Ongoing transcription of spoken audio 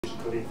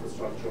digital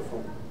infrastructure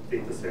from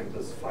data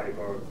centers,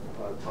 fiber,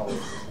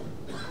 towers.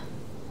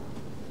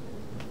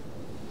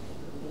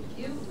 Thank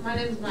you. My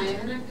name is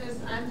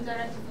Hennerkes. I'm the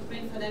Director for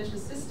Green Financial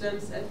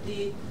Systems at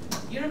the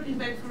European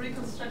Bank for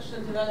Reconstruction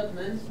and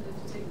Development. I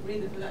have to take a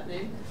breather for that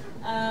name.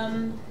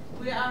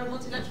 We are a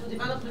multilateral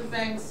development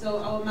bank, so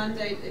our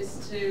mandate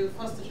is to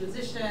foster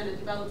transition and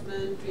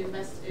development. We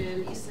invest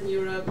in Eastern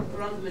Europe,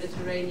 around the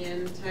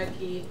Mediterranean,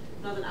 Turkey,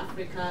 Northern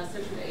Africa,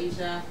 Central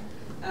Asia,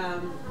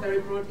 very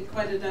broadly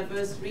quite a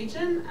diverse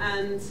region,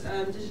 and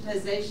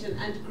digitization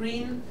and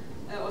green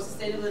or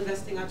sustainable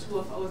investing are two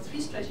of our three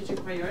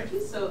strategic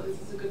priorities, so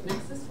this is a good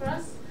nexus for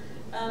us.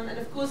 And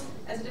of course,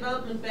 as a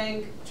development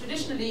bank,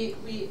 traditionally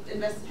we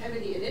invest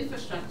heavily in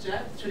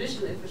infrastructure,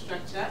 traditional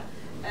infrastructure,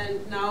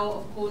 and now,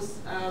 of course,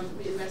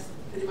 we invest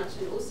pretty much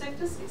in all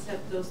sectors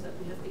except those that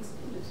we have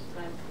excluded,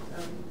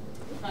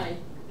 like high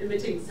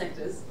emitting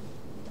sectors.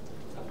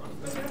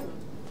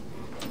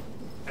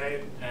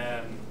 Hello,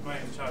 my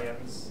name is Charlie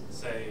Evans.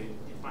 So,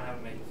 if I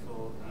haven't made it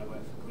before, I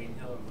work for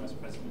Greenhill. I'm Vice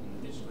President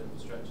in the Digital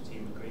Infrastructure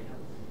team at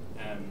Greenhill.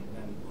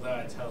 And although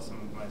I tell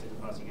some of my dinner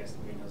party guests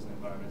that Greenhill is an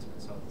environmental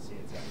consultancy,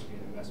 it's actually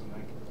an investment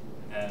bank.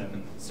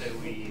 So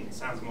it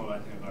sounds more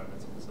like an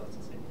environmental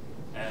consultancy.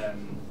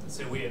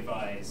 So we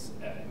advise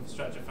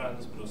infrastructure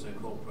funds, but also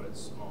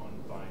corporates on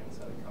buying and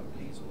selling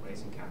companies or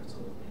raising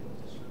capital in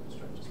the digital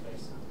infrastructure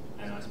space.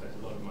 And I spend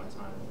a lot of my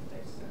time on the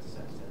data center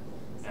sector.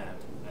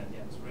 And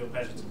yeah, it's a real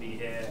pleasure to be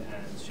here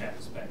and share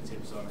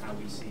perspectives on how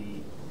we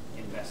see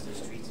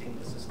investors treating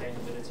the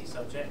sustainability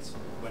subject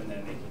when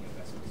they're making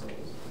investment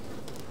decisions.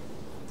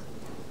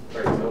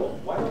 Great. So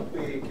why don't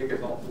we kick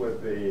it off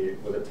with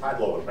the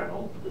title of the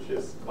panel, which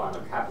is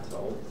climate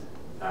capital.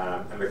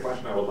 And the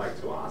question I would like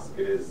to ask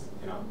is,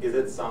 is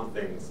it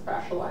something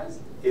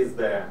specialized? Is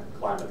there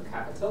climate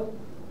capital?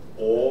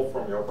 Or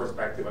from your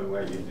perspective and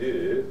where you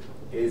do,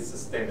 is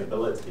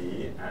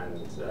sustainability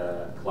and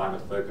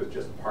climate focus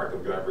just part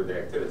of your everyday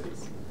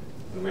activities?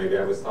 And maybe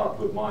I will start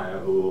with Maya,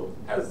 who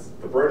has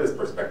the broadest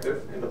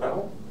perspective in the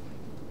panel.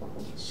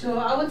 Sure,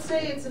 I would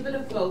say it's a bit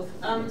of both.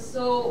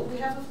 So we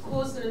have, of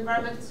course, an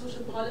environmental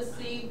social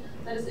policy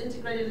that is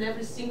integrated in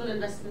every single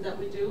investment that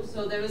we do.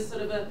 So there is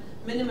sort of a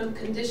minimum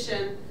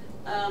condition.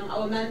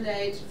 Our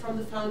mandate from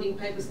the founding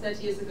papers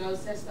 30 years ago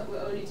says that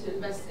we're only to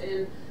invest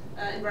in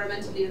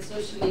environmentally and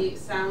socially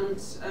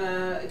sound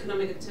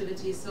economic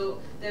activities.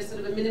 So there's sort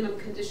of a minimum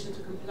condition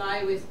to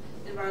comply with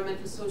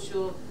environmental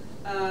social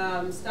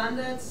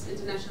standards,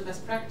 international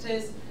best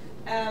practice.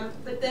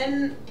 But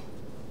then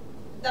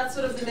that's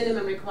sort of the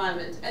minimum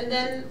requirement. And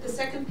then the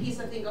second piece,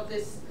 I think, of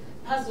this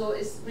puzzle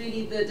is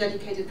really the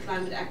dedicated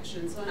climate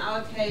action. So in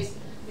our case,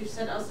 we've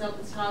set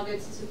ourselves a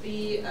target to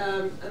be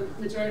a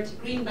majority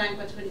green bank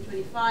by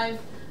 2025.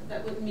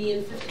 That would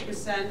mean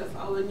 50% of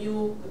our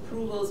new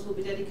approvals will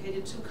be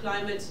dedicated to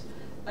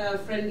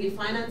climate-friendly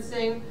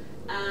financing.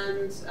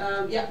 And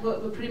yeah,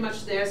 we're pretty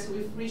much there. So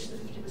we've reached the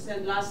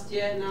 50% last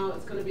year. Now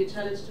it's going to be a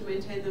challenge to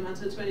maintain them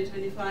until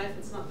 2025.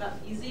 It's not that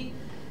easy.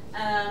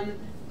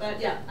 But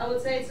yeah, I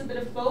would say it's a bit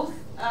of both.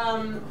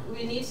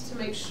 We need to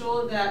make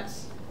sure that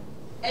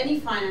any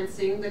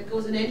financing that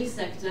goes in any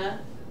sector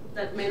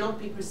that may not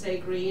be per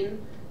se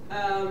green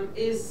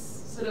is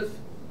sort of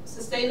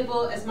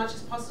sustainable as much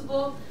as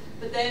possible.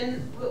 But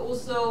then we're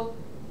also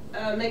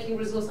making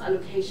resource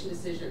allocation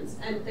decisions.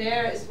 And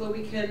there is where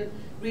we can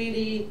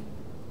really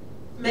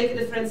make a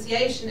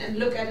differentiation and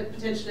look at a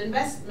potential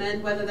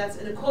investment, whether that's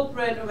in a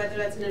corporate or whether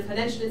that's in a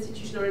financial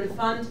institution or in a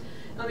fund.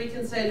 And we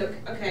can say, look,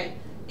 okay,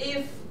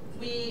 if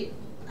we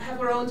have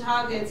our own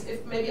targets,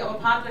 if maybe our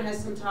partner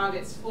has some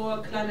targets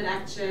for climate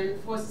action,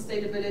 for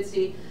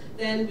sustainability,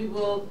 then we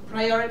will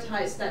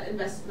prioritize that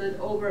investment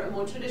over a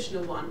more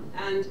traditional one.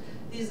 And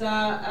these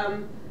are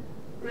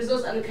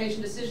resource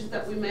allocation decisions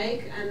that we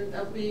make,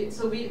 and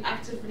so we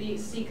actively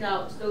seek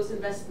out those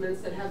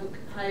investments that have a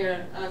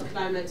higher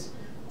climate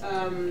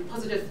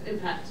positive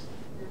impact.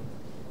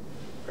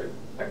 Great,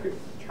 thank you.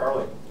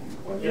 Charlie,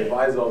 when you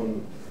advise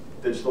on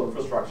digital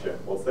infrastructure,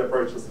 what's the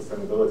approach to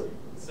sustainability?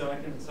 So I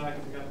can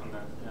pick up on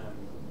that.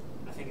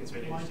 I think it's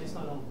really interesting. It's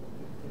not on.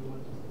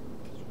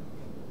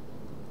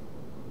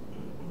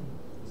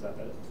 Is that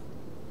better?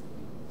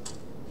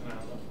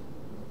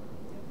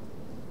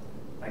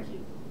 Thank you.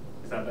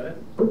 Is that better?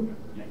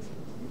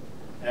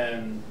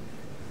 Excellent.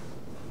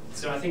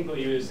 So I think what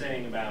you were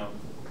saying about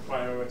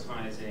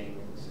prioritizing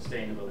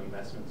sustainable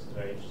investments is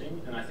very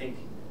interesting, and I think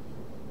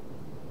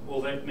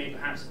although maybe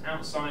perhaps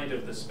outside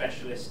of the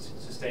specialist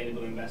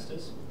sustainable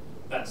investors,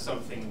 that's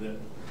something that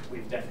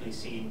we've definitely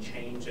seen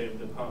change over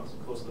the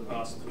course of the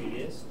past 3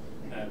 years,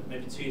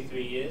 maybe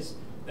 2-3 years.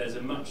 There's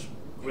a much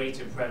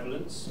greater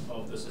prevalence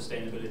of the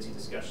sustainability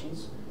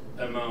discussions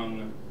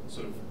among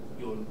sort of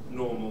your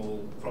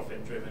normal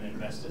profit-driven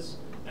investors.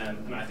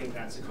 And I think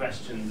that's a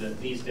question that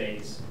these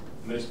days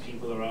most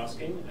people are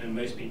asking, and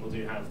most people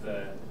do have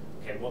the,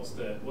 okay, what's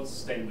the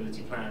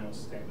sustainability plan,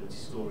 what's the sustainability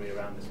story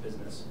around this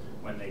business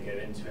when they go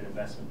into an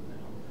investment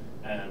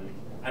now.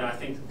 And I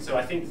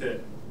think that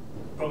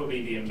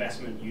probably the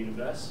investment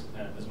universe,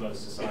 as well as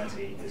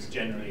society, is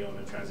generally on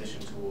a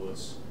transition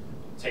towards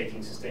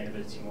taking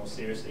sustainability more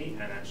seriously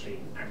and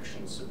actually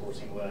action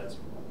supporting words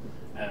more.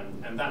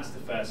 And that's the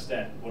first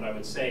step. What I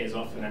would say is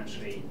often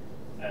actually,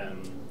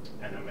 and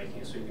I'm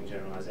making a sweeping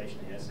generalization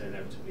here, so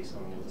inevitably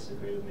someone will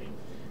disagree with me.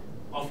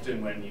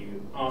 Often when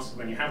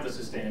you have the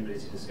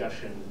sustainability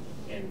discussion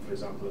in, for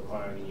example,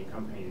 acquiring a new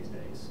company these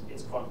days,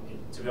 it's quite,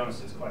 to be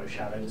honest, it's quite a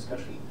shallow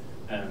discussion.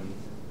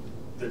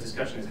 The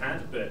discussion is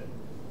had, but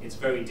it's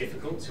very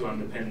difficult to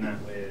underpin that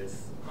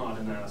with hard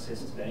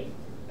analysis today.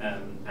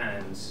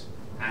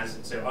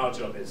 So our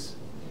job is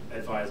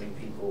advising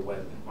people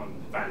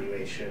on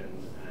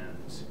valuation and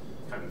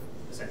kind of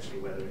essentially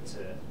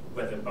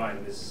whether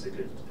buying this is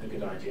a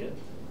good idea.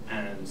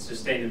 And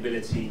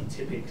sustainability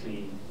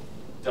typically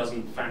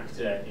doesn't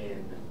factor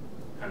in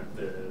kind of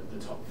the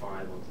top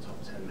 5 or the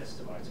top 10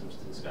 list of items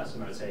to discuss.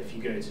 And I would say if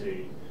you go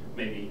to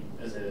maybe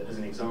as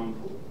an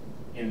example,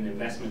 in an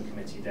investment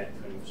committee deck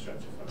for an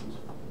infrastructure fund,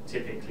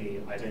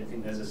 typically I don't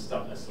think there's a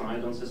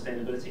slide on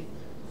sustainability.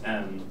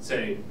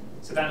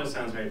 So that all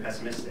sounds very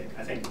pessimistic.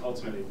 I think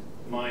ultimately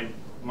my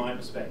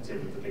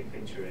perspective of the big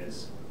picture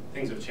is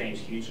things have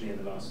changed hugely in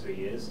the last 3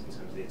 years in terms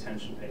of the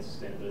attention paid to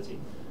sustainability.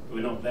 But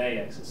we're not there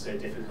yet because it's so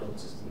difficult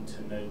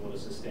to know what a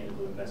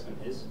sustainable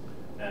investment is,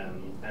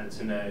 and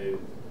to know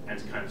and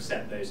to kind of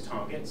set those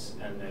targets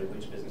and know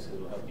which businesses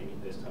will help you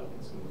meet those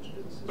targets and which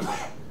businesses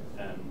won't.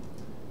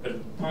 But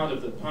part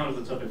of the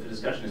topic for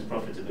discussion is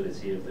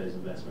profitability of those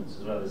investments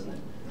as well, isn't it?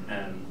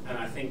 And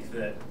I think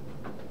that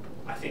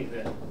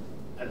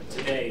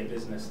today a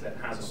business that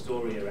has a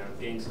story around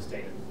being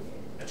sustainable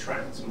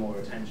attracts more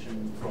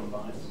attention from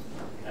buyers,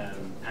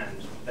 and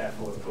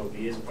therefore it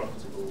probably is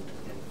profitable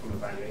from a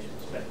valuation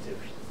perspective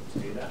to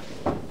do that.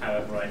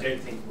 However, I don't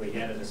think we're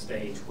yet at a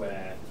stage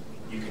where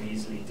you can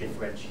easily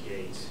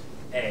differentiate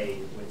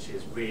A, which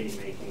is really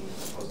making a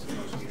positive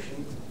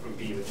contribution, from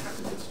B, which has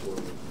a good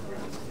story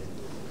around it.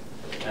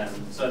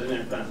 So I don't know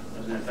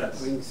if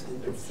that's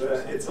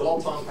it's a lot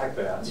to unpack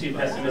there. Too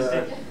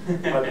pessimistic.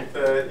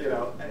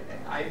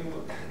 I'm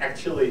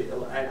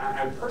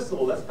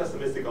personally less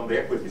pessimistic on the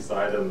equity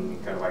side, and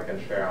kind of I can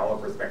share our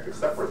perspective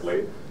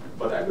separately.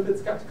 But I'm a bit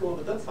skeptical on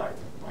the debt side,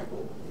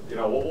 Michael.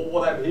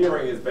 What I'm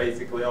hearing is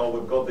basically,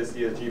 we've got this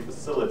ESG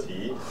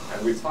facility,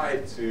 and we tie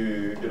it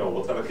to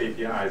whatever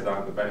KPIs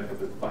are the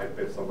benefit of 5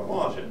 pips on the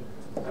margin.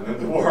 And in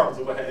the world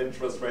where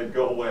interest rates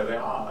go where they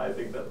are, I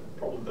think that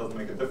probably doesn't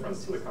make a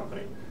difference to the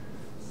company.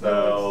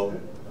 So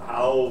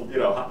how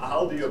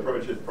do you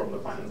approach it from the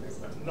financing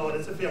side? No,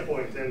 that's a fair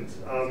point. And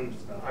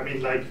I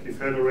mean, like we've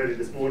heard already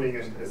this morning,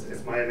 and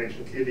as Maya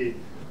mentioned clearly,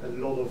 a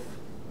lot of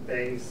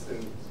banks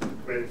and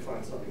credit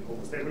funds, I mean,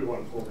 almost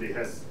everyone probably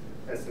has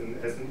an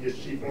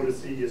ESG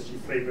policy, ESG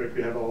framework.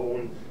 We have our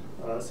own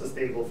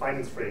sustainable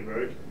finance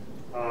framework,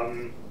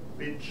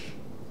 which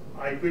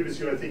I agree with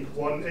you. I think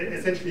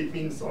essentially it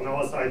means, on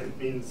our side, it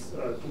means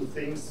 2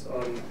 things.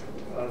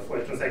 For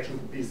a transaction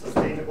to be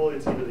sustainable,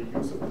 it's either the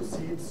use of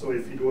proceeds. So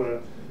if you do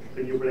a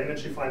renewable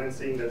energy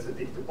financing, that's a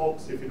tick the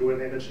box. If you do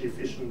an energy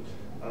efficient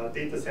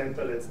data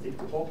center, that's tick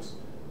the box.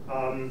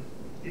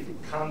 If you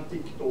can't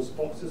tick those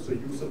boxes, so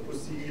use of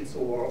proceeds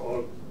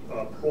or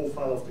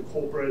profile of the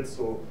corporate,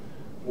 so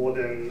more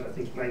than, I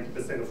think,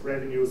 90% of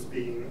revenues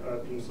being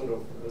sort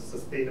of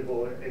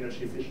sustainable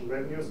energy efficient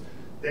revenues,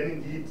 then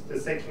indeed the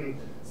second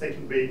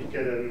way to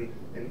get an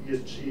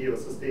ESG or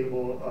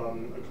sustainable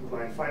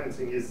compliant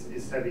financing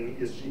is having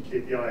ESG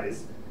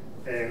KPIs.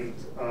 And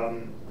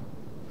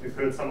we've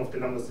heard some of the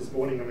numbers this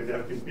morning. I mean, there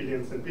have been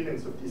billions and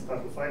billions of these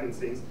type of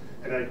financings,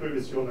 and I agree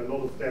with you on a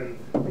lot of them.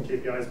 The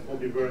KPIs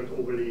probably weren't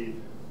overly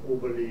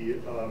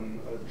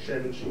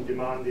challenging,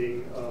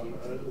 demanding,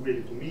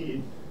 really to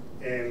meet,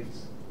 and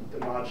the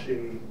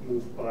margin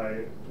moved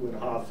by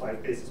 2.5,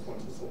 5 basis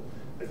points or so.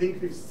 I think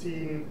we've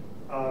seen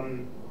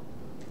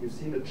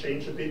it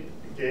change a bit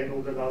again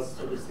over the last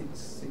sort of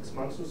six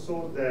months or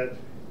so, that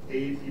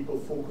people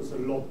focus a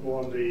lot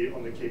more on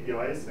the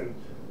KPIs and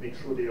make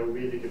sure they are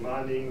really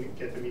demanding,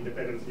 get them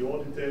independently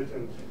audited.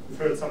 And we've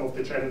heard some of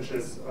the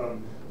challenges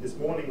this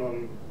morning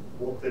on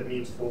what that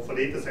means for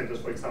data centers,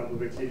 for example,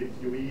 where clearly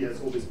PUE has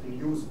always been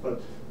used,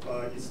 but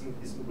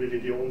isn't really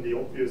the only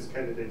obvious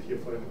candidate here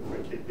for a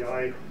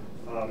KPI.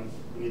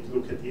 You need to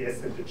look at the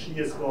S and the G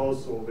as well,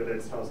 so whether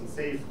it's health and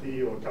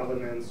safety or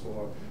governance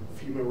or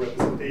female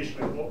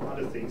representation and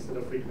other things that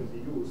are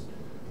frequently used.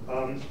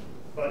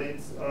 But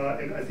it's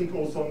and I think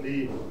also on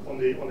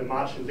the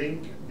margin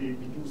link, we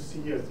do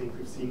see, I think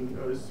we've seen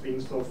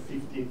swings of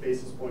 15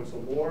 basis points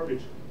or more,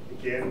 which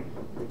again,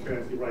 in the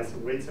currently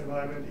rising rates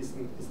environment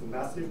isn't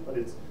massive, but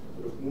it's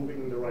sort of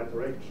moving in the right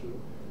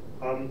direction.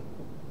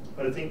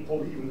 But I think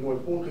probably even more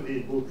importantly,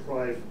 it will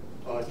drive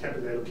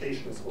capital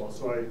allocation as well.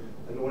 So I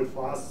know it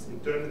for us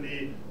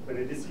internally, when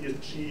it is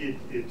ESG,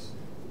 in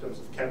terms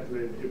of capital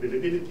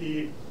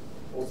availability,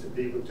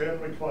 possibly return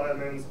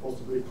requirements,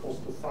 possibly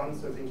cost of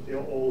funds, I think they're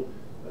all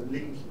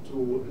linked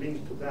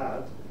to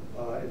that,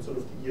 and sort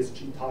of the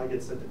ESG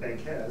targets that the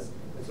bank has.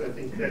 And so I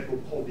think that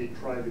will probably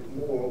drive it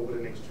more over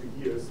the next 3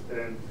 years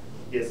than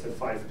yes, a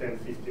 5, 10,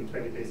 15,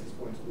 20 basis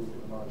points move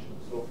in the margin.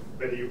 So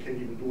whether you can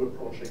even do a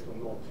project or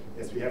not,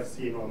 as we have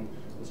seen on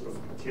sort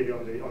of clearly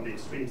on the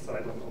extreme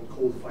side on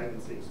cold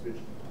financings, which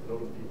a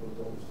lot of people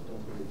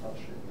don't really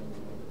touch it.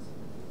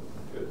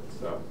 Good.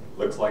 So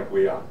looks like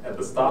we are at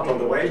the start of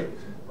the way,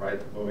 right?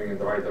 Moving in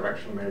the right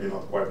direction, maybe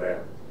not quite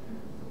there.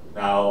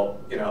 Now,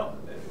 you know,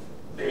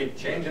 maybe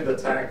changing the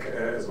tack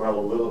as well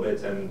a little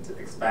bit and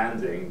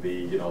expanding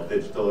the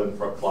digital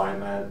infra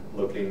climate,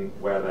 looking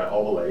where there are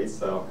overlays.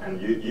 So,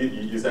 and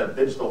you said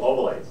digital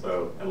overlay.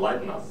 So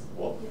enlighten us.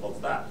 What's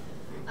that?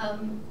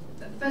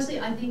 Firstly,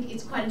 I think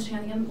it's quite interesting.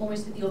 I think I'm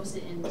almost at the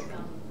opposite end of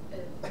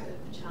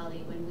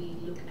Charlie. When we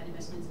look at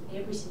investments,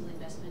 every single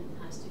investment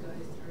has to go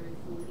through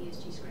full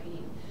ESG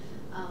screening,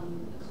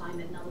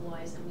 climate and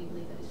otherwise, and we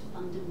believe that is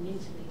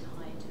fundamentally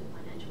tied to the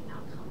financial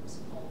outcomes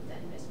of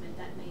that investment.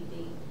 That may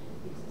be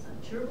because it's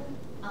uninsurable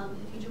in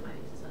the future, it might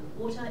be because it's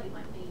underwater, it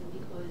might be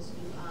because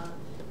you are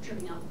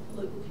tripping up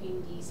local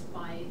communities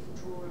by the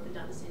draw of a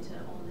data center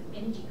on the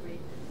energy grid,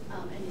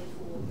 and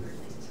therefore you're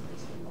replacing some of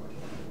these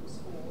modules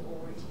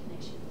or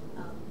interconnection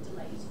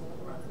delays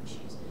or other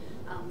issues.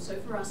 So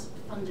for us,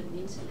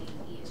 fundamentally,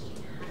 ESG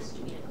has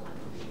to be a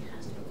climate issue,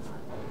 has to be part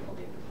of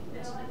every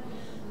investment.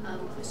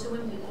 So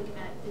when we look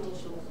at the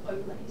digital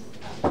overlays,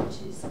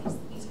 which is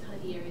kind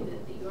of the area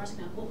that you're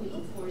asking about, what we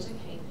look for is,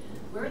 okay,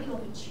 where are the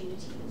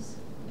opportunities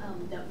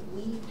that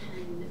we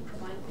can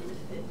provide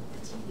benefit,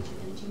 particularly to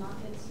energy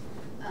markets?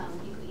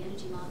 It could be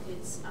energy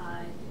markets,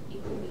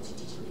 it could be to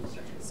digital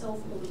infrastructure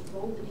itself, or the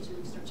role that digital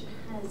infrastructure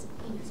has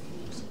in its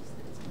communities.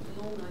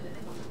 We all know that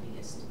they're one of the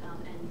biggest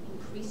and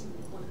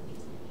increasingly one of the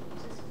biggest energy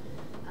users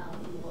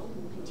in the world,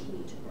 will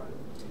continue to grow.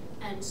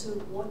 And so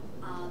what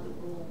are the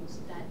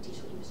roles that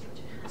digital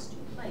infrastructure has to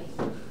play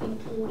in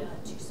order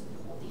to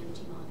support the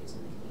energy markets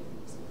and the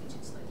communities in which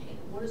it's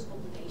located? What is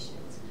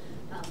obligations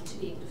to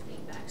be able to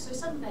feed back? So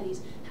some of that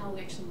is how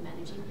we're actually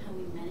managing and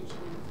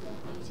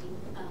coordinating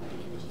the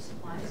energy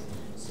supplies.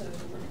 So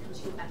when it comes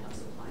to your backup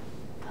supply,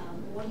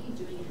 what are you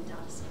doing in a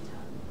data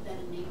center that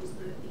enables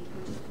the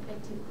most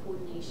effective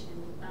coordination,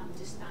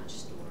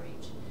 dispatch,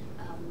 storage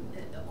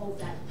of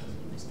that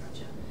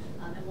infrastructure?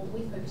 And what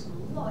we focus on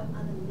a lot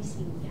are the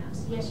missing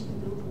gaps. Yes, you can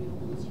build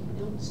renewables, you can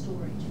build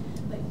storage,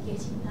 but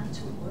getting that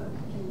to work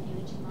in an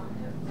energy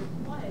market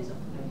requires a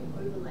whole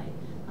overlay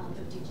of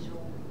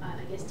digital,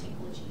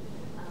 technology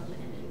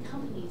and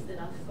companies that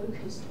are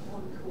focused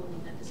on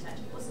coordinating that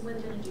dispatch. What's the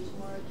weather going to do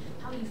tomorrow?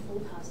 How are you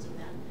forecasting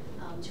that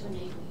to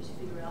enable you to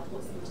figure out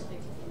what's the most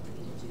effective thing for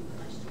me to do with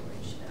my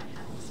storage that I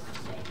have on site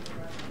today?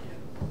 Or,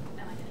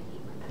 am I going to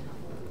keep my backup,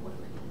 or what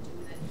am I going to do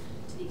with it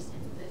to the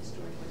extent that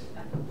storage works for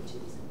backup, which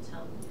it isn't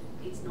until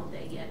it's not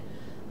there yet.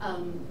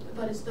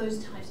 But it's those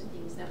types of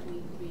things that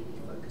we really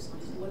focus on.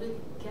 Is what are the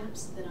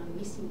gaps that are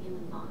missing in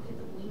the market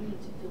that we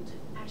need to build to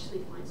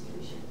actually find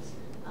solutions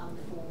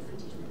for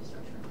digital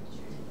infrastructure and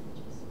digital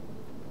technologies.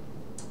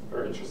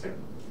 Very interesting.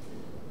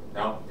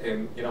 Now,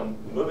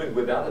 moving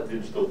without a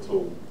digital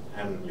tool,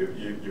 and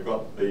you've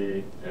got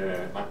the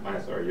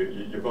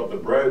you've got the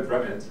broad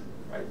remit,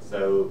 right?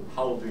 So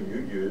how do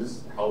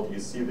you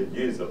see the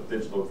use of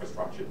digital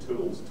infrastructure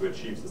tools to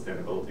achieve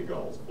sustainability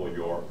goals for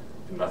your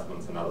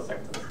investments in other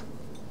sectors?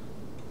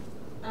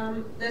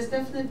 There's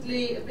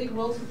definitely a big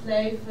role to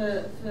play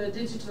for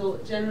digital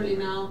generally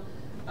now.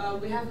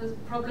 We have a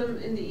problem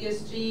in the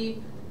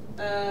ESG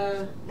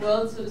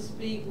world, so to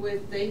speak,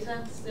 with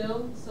data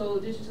still. So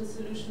digital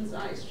solutions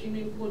are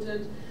extremely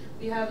important.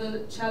 We have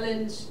a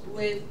challenge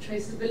with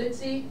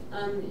traceability.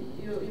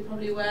 You're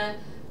probably aware,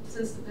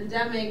 since the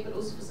pandemic, but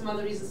also for some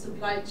other reasons,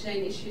 supply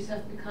chain issues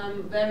have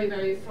become very,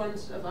 very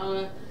front of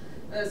our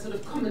sort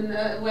of common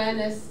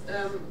awareness.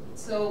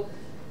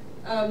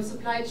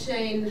 Supply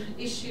chain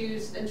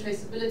issues and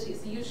traceability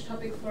is a huge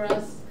topic for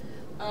us.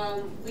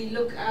 We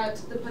look at,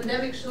 the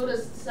pandemic showed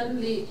us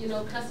suddenly,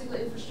 classical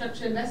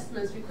infrastructure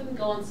investments, we couldn't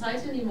go on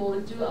site anymore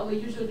and do our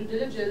usual due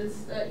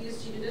diligence,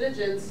 ESG due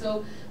diligence,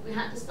 so we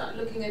had to start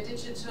looking at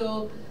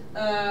digital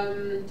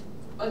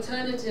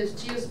alternatives,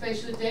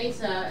 geospatial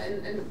data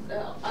and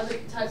other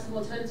types of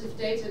alternative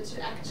data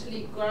to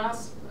actually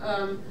grasp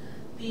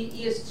the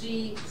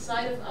ESG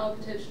side of our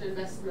potential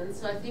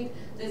investments. So I think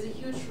there's a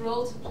huge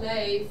role to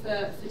play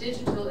for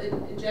digital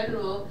in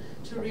general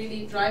to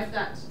really drive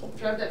that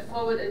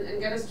forward and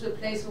get us to a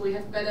place where we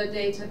have better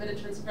data, better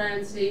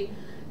transparency.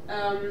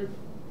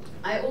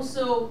 I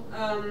also,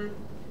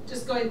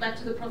 just going back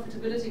to the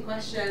profitability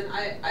question,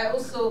 I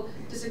also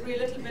disagree a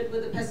little bit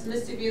with the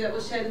pessimistic view that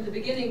was shared in the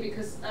beginning,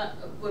 because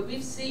what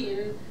we've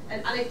seen,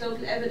 and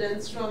anecdotal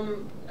evidence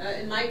from,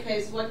 in my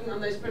case, working on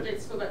those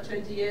projects for about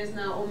 20 years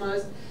now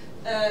almost,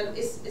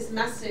 is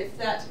massive,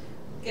 that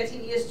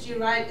getting ESG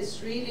right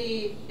is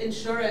really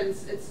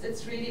insurance.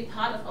 It's really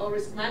part of our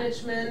risk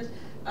management.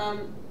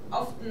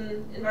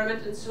 Often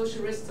environmental and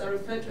social risks are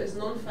referred to as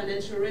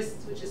non-financial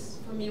risks, which is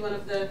for me one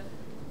of the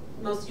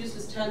most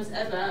useless terms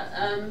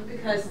ever,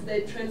 because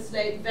they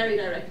translate very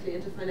directly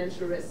into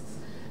financial risks.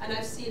 And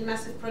I've seen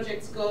massive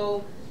projects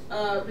go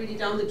really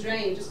down the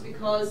drain just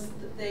because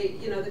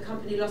the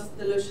company lost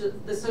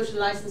the social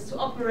license to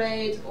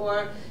operate,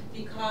 or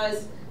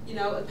because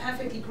a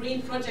perfectly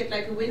green project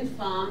like a wind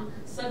farm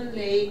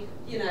suddenly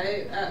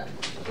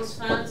was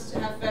found to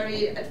have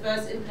very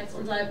adverse impacts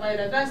on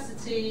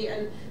biodiversity,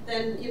 and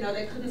then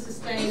they couldn't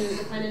sustain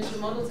the financial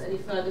models any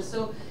further.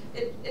 So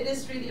it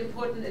is really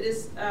important. It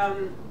is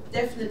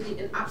definitely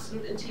an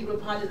absolute integral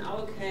part in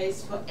our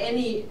case for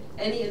any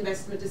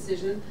investment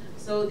decision.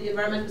 So the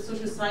environmental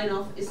social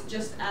sign-off is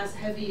just as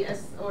heavy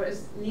as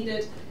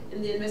needed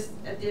in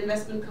at the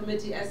investment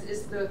committee as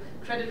is the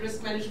credit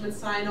risk management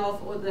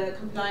sign-off or the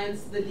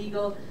compliance, the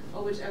legal,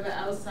 or whichever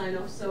else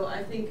sign-off. So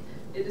I think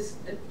it's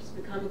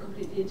become a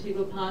completely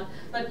integral part.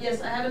 But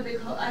yes, I have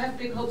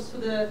big hopes for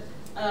the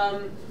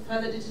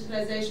further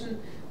digitalization.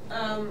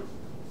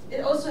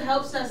 It also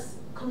helps us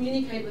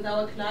communicate with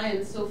our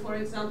clients. So for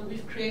example,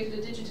 we've created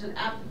a digital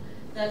app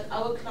that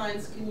our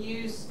clients can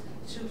use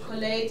to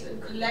collate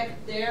and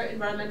collect their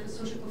environmental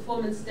social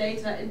performance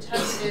data,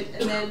 interpret it,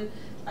 and then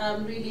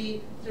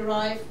really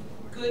derive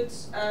good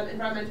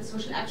environmental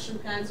social action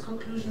plans,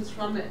 conclusions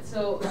from it.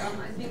 So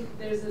I think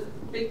there's a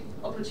big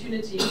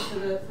opportunity for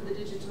the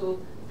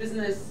digital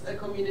business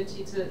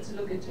community to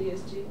look into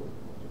ESG.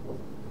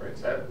 Great.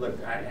 So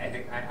look,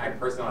 I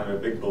personally am a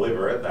big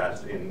believer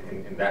that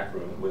in that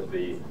room with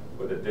the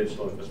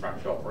digital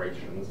infrastructure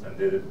operations and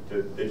the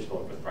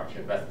digital infrastructure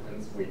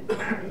investments, we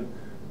can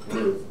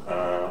move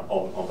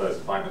on those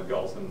climate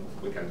goals, and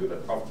we can do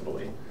that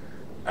profitably.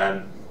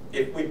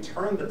 If we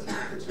turn to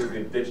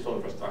the digital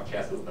infrastructure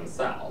assets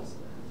themselves,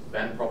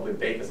 then probably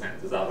data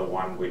centers are the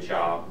one which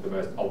are the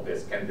most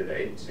obvious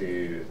candidate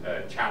to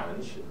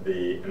challenge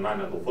the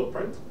environmental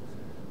footprint.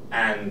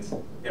 And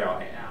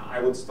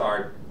I would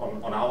start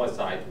on our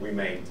side. We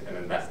made an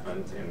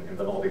investment in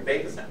the Nordic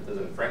data centers,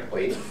 and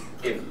frankly,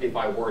 if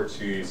I were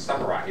to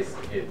summarize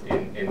it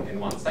in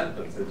one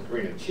sentence, it's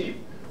green and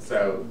cheap.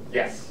 So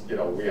yes, we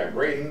are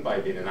green by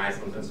being in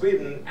Iceland and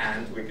Sweden,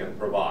 and we can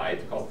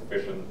provide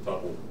cost-efficient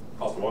total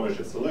cost of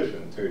ownership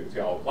solution to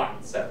our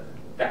clients. So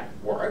that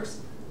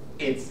works.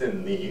 It's a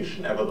niche,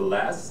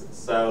 nevertheless.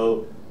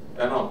 So I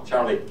don't know,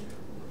 Charlie,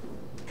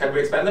 can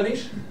we expand the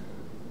niche?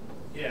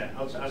 Yeah,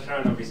 I'll try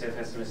and not be so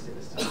pessimistic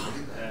this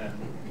time.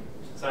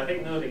 So I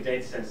think Nordic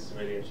data centers is a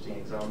really interesting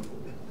example.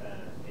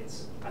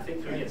 I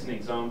think for me it's an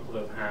example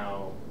of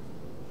how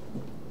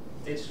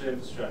digital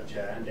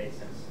infrastructure and data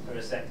centers are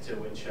a sector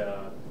which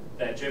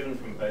they're driven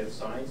from both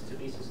sides to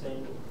be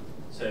sustainable.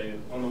 So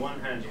on the one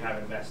hand, you have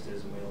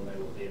investors, and we all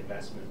know what the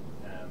investment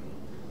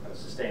kind of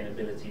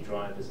sustainability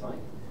drive is like.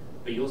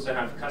 But you also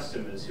have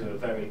customers who are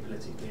very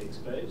politically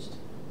exposed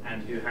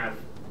and who have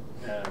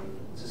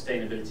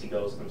sustainability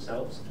goals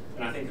themselves.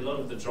 And I think a lot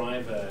of the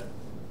driver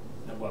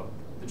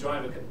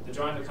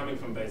coming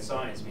from both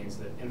sides means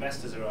that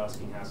investors are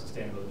asking how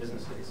sustainable the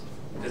business is,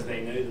 because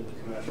they know that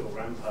the commercial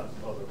ramp-up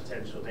of a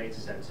potential data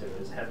center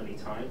is heavily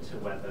tied to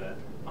whether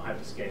a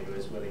hyperscaler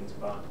is willing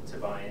to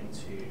buy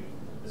into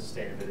the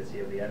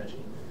sustainability of the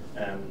energy.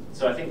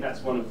 So I think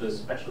that's one of the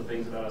special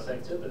things about our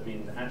sector, that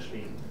mean that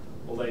actually,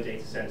 although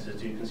data centers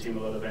do consume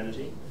a lot of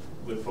energy,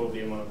 we're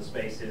probably in one of the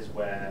spaces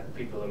where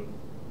people are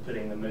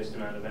putting the most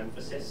amount of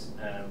emphasis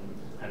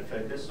and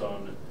focus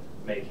on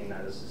making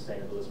that as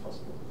sustainable as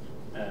possible.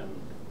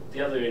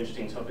 The other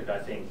interesting topic, I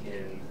think,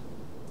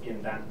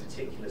 in that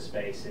particular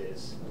space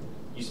is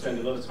you spend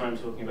a lot of time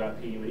talking about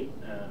PUE.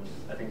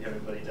 I think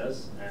everybody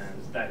does,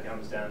 and that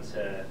comes down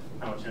to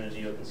how much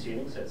energy you're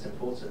consuming, so it's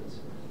important.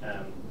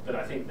 But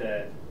I think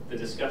the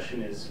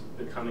discussion is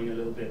becoming a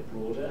little bit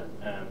broader,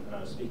 and I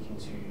was speaking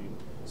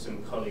to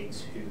some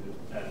colleagues who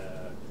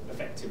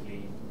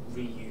effectively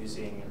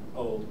reusing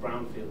old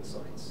brownfield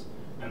sites.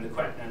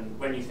 And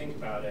when you think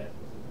about it,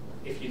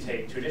 if you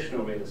take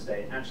traditional real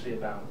estate, actually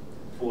about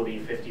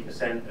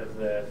 40–50% of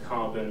the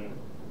carbon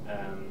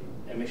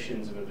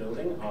emissions of a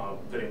building are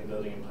putting the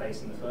building in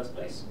place in the first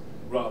place,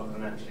 rather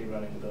than actually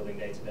running the building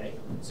day to day.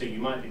 So you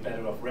might be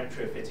better off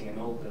retrofitting an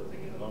old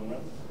building in the long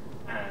run,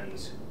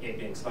 and it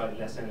being slightly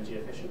less energy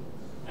efficient,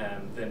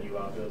 than you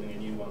are building a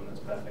new one that's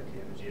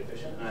perfectly energy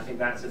efficient. And I think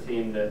that's a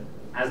theme that,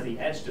 as the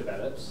edge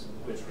develops,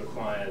 which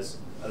requires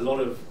a lot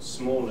of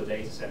smaller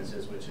data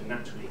centers, which are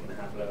naturally going to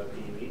have lower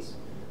PUEs,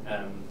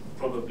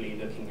 probably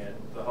looking at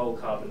the whole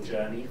carbon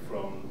journey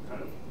from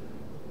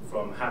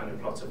having a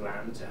plot of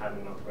land to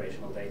having an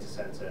operational data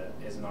center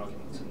is an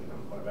argument that's going to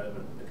become quite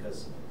relevant,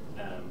 because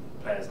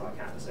players like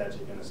Atlas Edge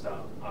are going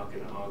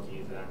to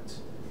argue that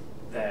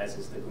theirs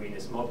is the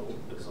greenest model,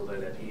 because although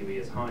their PUE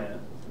is higher,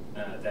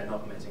 they're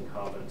not emitting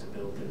carbon to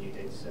build the new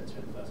data center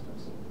in the first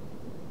place.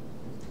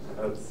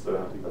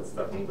 That's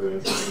definitely an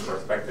interesting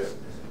perspective.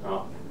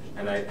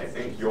 And I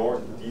think your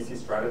DC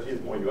strategy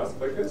is more US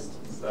focused.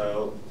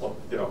 So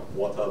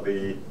what are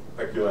the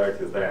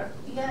peculiarities there?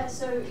 Yeah,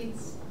 so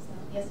it's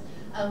yes.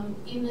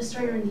 In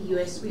Australia and the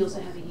US, we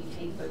also have a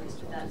UK focus,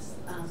 but that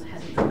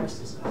hasn't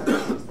progressed as far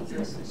as the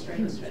US and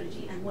Australian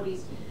strategy. And what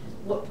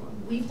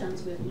we've done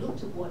is we've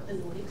looked at what the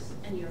Nordics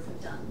and Europe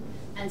have done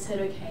and said,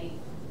 okay,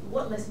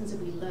 what lessons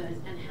have we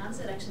learned, and how does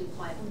it actually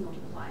apply or not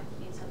apply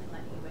in something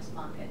like the US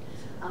market?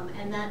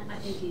 And that, I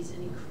think, is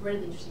an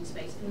incredibly interesting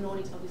space. In the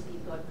Nordics, obviously,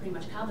 you've got pretty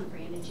much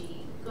carbon-free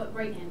energy, you've got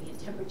great ambient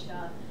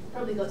temperature,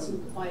 probably got some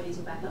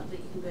biodiesel backup that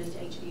you can burn to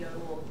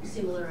HBO or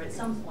similar at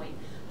some point.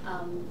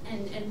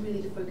 And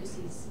really the focus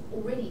is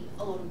already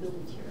a lot on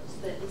building materials.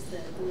 That is the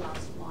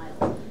last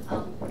mile.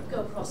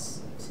 Go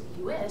across to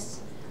the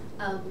US,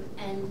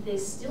 and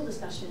there's still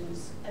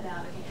discussions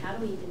about, okay, how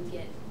do we even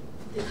get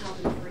the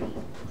carbon-free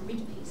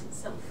grid piece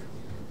itself,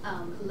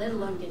 let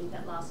alone getting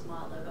that last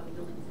mile of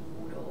building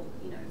from wood or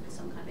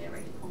some kind of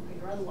aerated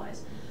concrete or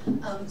otherwise.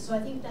 So I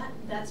think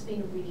that's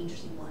been a really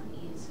interesting one,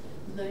 is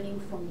learning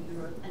from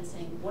Europe and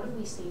saying, what have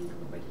we seen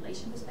from a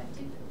regulation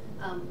perspective?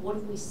 What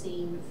have we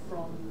seen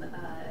from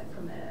an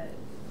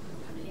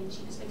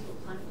energy perspective or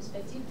climate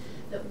perspective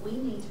that we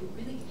need to be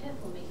really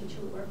careful making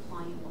sure that we're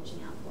applying and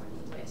watching out for in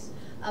the US.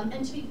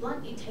 And to be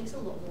blunt, it takes a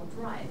lot more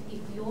drive.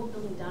 If you're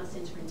building a data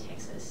center in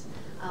Texas,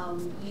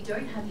 you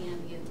don't have the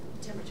ambient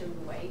temperature in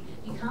the way.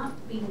 You can't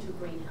feed into a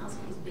greenhouse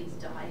because bees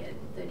die at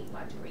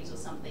 35 degrees or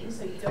something,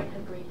 so you don't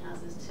have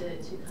greenhouses to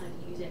kind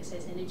of use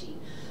excess energy.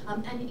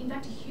 And in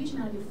fact, a huge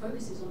amount of your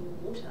focus is on your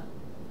water.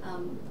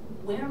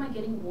 Where am I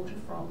getting water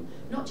from?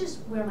 Not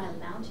just where am I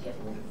allowed to get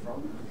water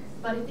from,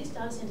 but if this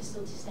data center is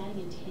still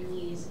standing in 10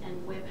 years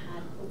and we've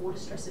had a water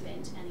stress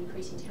event and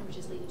increasing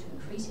temperatures leading to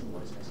increasing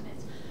water stress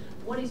events,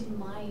 what is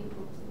my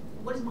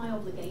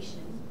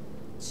obligation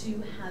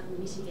to have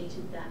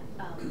mitigated that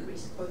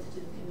risk both to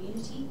the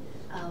community,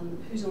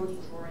 who's already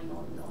drawing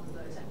on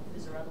those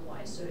aquifers or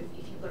otherwise? So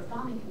if you've got a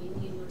farming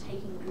community and you're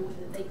taking water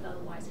that they could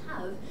otherwise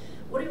have,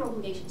 what are your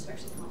obligations to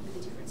actually come up with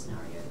a different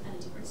scenario and a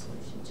different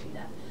solution to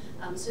that?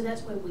 So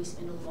that's where we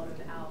spend a lot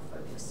of our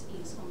focus,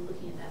 is on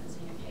looking at that and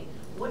saying, okay,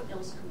 what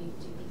else can we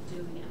be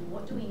doing and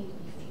what do we need to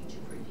be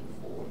future-proofing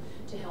for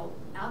to help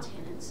our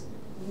tenants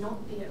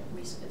not be at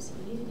risk of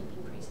significant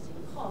increases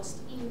in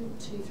cost in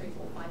 2, 3, 4,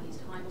 5 years'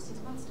 time or 6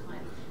 months'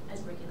 time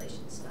as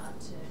regulations start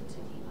to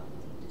keep up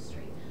with the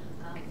industry.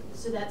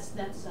 So that's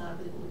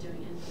really what we're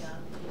doing, and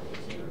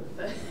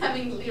for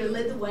having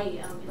led the way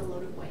in a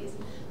lot of ways,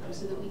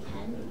 so that we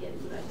can get a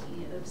good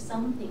idea of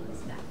some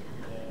things that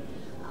can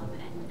happen,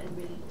 and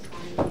really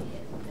try and get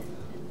ahead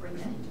and bring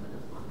that into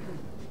another market.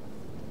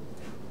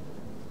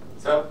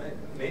 So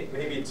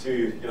maybe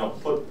to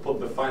put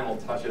the final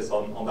touches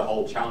on the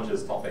whole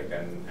challenges topic,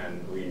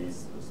 and we've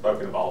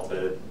spoken about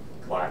the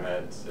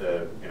climate,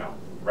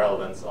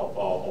 relevance of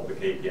the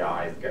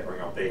KPIs,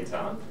 gathering of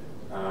data.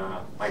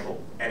 Michael,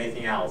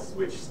 anything else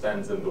which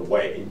stands in the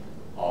way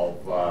of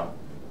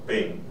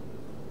being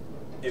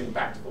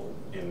impactful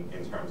in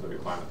terms of the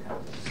climate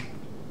capital?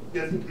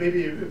 Yeah, I think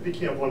maybe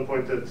picking up one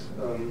point that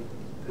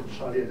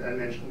Charlie and I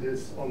mentioned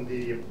is on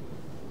the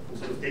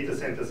sort of data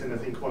centers, and I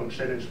think one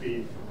challenge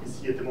we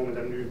see at the moment,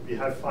 and we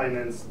have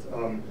financed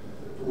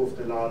 2 of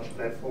the large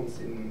platforms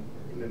in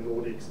the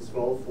Nordics as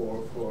well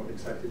for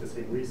exactly the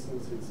same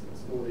reasons. It's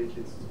Nordic,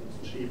 it's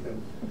cheap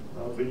and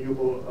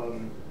renewable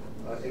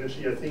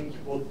energy. I think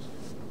what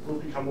will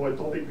become more a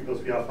topic,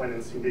 because we are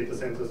financing data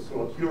centers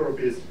throughout Europe,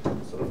 is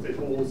sort of the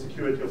whole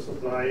security of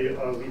supply,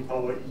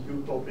 repower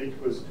EU topic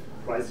with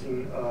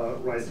rising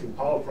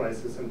power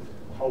prices, and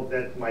how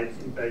that might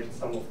impact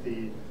some of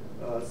the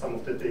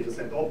data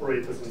center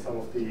operators and some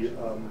of the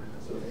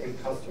sort of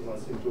end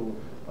customers into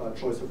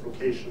choice of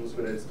locations,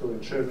 whether it's still in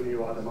Germany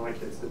or other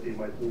markets that they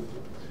might move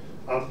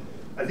to.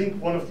 I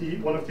think one of the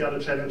other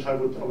challenge I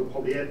would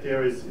probably add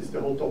there is the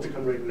whole topic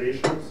on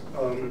regulations,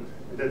 and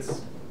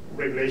that's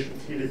regulation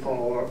clearly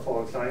for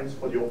our clients,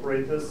 for the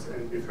operators,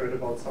 and we've heard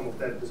about some of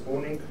that this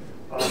morning.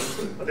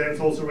 But then it's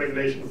also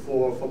regulation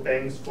for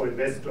banks, for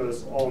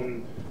investors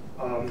on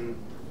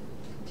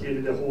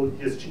clearly the whole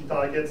ESG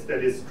targets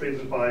that is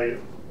driven by,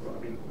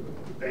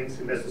 banks,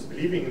 investors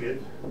believing in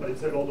it, but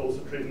it's a lot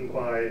also driven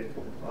by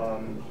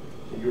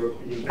the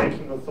European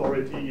Banking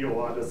Authority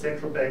or other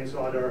central banks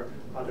or other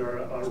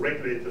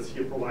regulators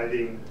here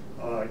providing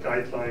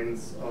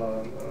guidelines,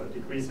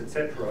 degrees,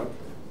 etc.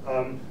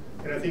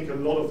 And I think a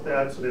lot of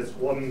that, so there's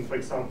one, for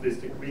example, is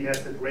the green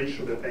asset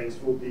ratio that banks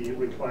will be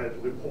required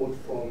to report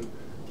from,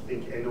 I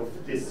think, end of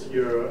this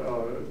year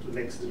to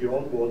next year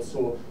onwards.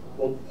 So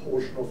what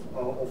portion of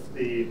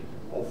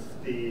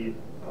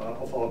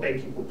our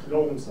banking book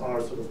loans are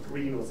sort of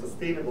green or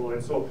sustainable,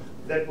 and so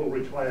that will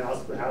require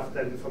us to have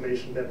that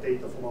information, that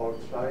data from our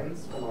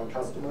clients, from our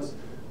customers,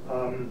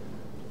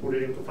 put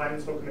it into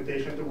finance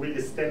documentation to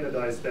really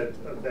standardize that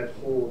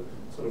whole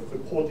sort of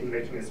reporting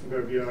mechanism,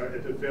 where we are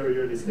at a very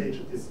early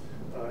stage at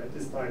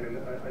this time, and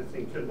I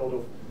think a lot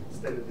of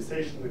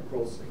standardization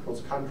across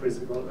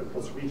countries,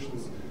 across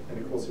regions,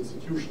 and across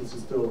institutions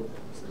is still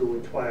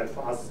required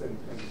for us and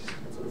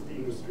sort of the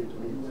industry to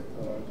meet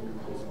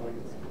those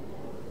targets.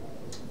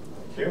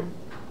 Thank you.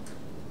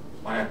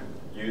 Maya,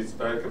 you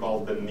spoke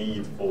about the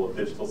need for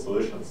digital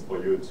solutions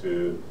for you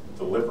to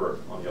deliver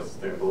on your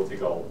sustainability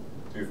goal.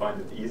 Do you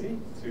find it easy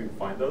to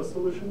find those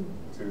solutions,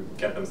 to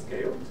get them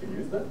scaled, to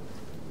use them?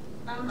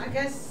 I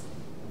guess,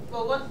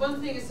 well, one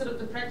thing is sort of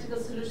the practical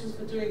solutions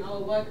for doing our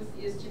work as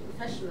ESG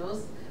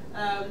professionals.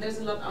 There's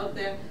a lot out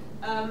there.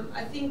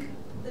 I think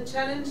the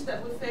challenge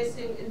that we're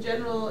facing in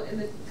general in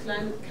the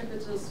climate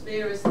capital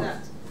sphere is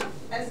that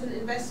as an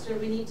investor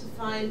we need to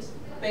find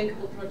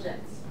bankable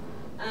projects.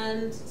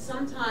 And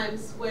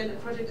sometimes when a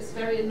project is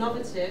very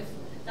innovative,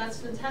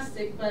 that's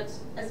fantastic, but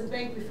as a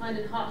bank we find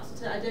it hard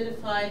to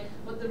identify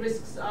what the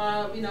risks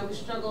are. You know, we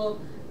struggle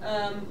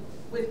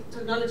with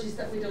technologies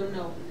that we don't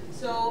know.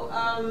 So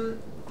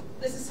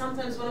this is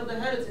sometimes one of the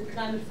hurdles in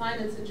climate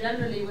finance and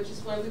generally, which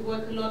is why we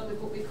work a lot with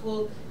what we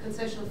call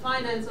concessional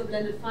finance or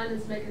blended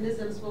finance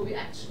mechanisms, where we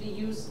actually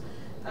use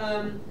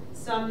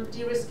some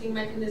de-risking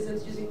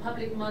mechanisms using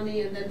public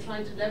money and then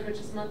trying to leverage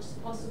as much as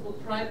possible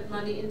private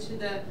money into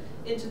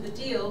the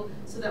deal,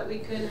 so that we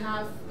can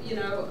have, you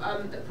know,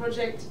 a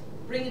project,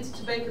 bring it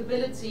to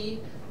bankability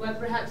where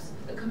perhaps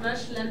a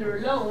commercial lender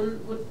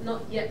alone would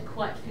not yet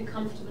quite feel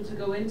comfortable to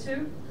go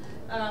into.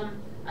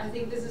 I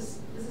think this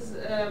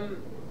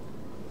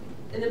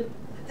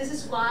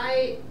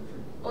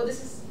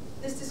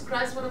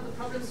describes one of the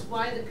problems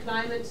why the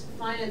climate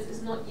finance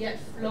is not yet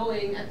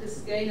flowing at the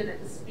scale and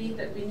at the speed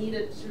that we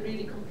needed to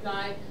really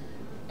comply,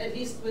 at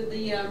least with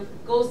the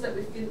goals that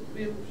we've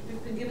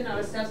been given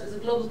ourselves as a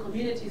global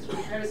community through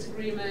the Paris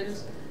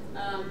Agreement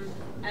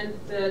and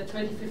the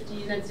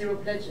 2050 net zero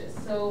pledges.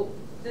 So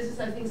this is,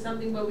 I think,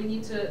 something where we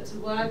need to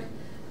work.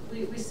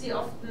 We see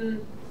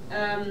often,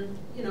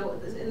 you know,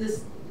 in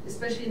this,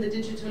 especially in the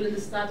digital, in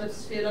the startup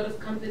sphere, a lot of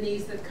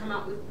companies that come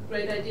up with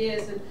great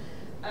ideas, and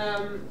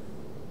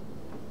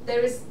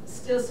there is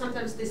still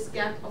sometimes this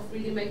gap of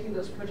really making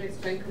those projects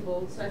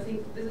bankable. So I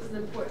think this is an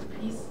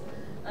important piece.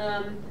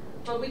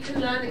 But we can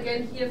learn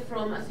again here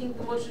from, I think,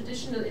 the more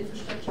traditional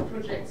infrastructure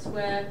projects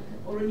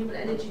or renewable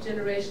energy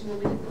generation, when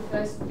we did the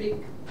first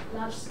big,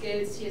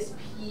 large-scale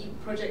CSP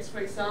projects, for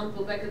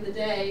example, back in the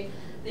day.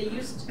 They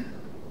used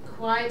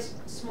quite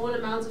small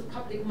amounts of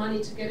public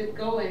money to get it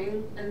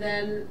going, and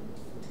then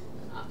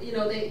you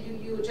know,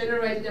 you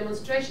generate a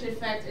demonstration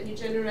effect, and you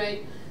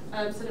generate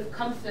sort of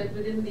comfort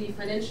within the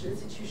financial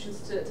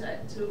institutions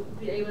to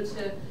be able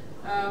to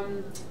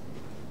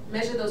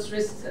measure those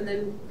risks and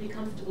then be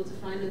comfortable to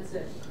finance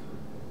it.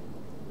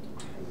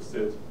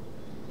 Understood.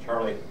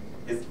 Charlie,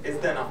 is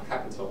there enough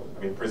capital? I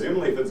mean,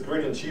 presumably if it's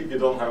green and cheap, you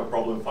don't have a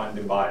problem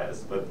finding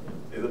buyers, but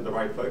is it the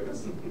right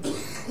focus?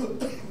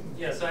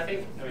 Yeah, so I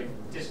think, I mean,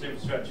 digital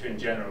infrastructure in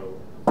general,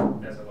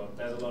 there's a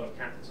lot of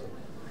capital.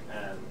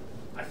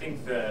 I think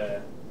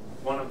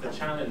one of the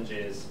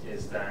challenges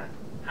is that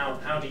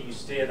how do you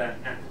steer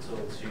that capital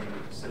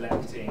to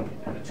selecting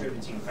and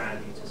attributing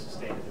value to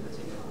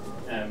sustainability?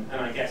 And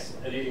I guess,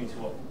 alluding to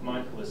what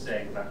Michael was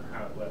saying about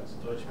how it works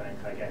at Deutsche Bank,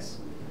 I guess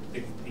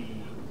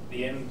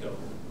the end goal,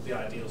 the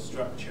ideal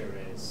structure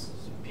is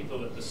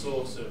people at the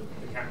source of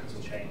the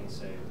capital chain,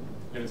 so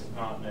limited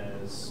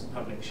partners,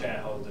 public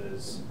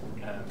shareholders,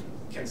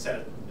 can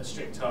set a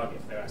strict target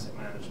for their asset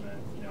management.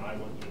 You know, I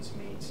want you to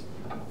meet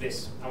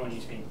this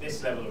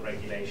level of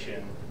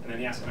regulation, and then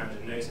the asset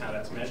manager knows how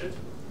that's measured,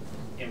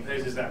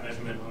 imposes that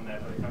measurement on their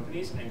portfolio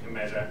companies, and can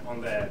measure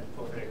on their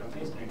portfolio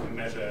companies, and can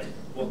measure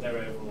what their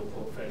overall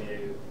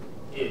portfolio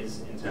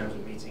is in terms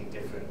of meeting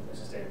different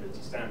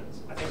sustainability standards.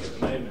 I think at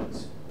the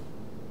moment,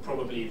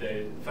 probably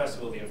first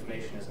of all, the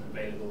information isn't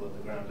available at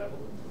the ground level,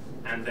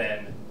 and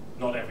then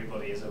not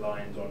everybody is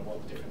aligned on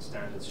what the different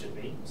standards should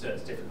be, so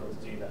it's difficult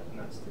to do that, and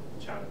that's the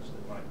challenge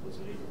that Michael was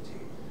alluding to.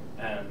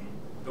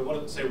 But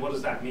what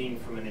does that mean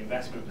from an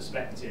investment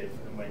perspective,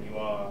 and when you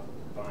are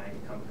buying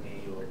a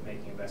company or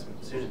making investment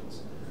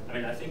decisions? I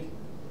mean, I think,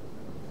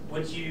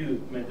 this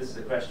is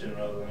a question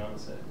rather than an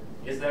answer,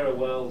 is there a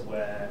world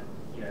where,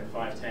 you know,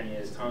 5-10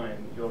 years'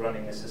 time, you're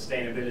running a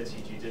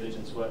sustainability due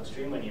diligence work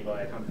stream when you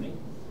buy a company,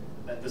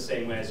 the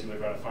same way as you would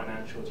run a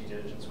financial due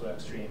diligence work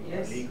stream?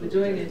 Yes, or a legal we're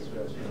doing due it diligence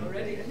work stream?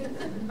 already.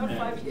 Not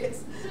 5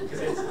 years.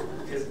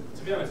 Because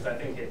to be honest, I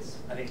think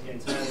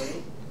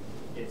internally,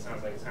 it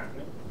sounds like it's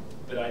happening,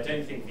 but I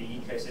don't think the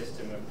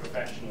ecosystem of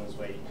professionals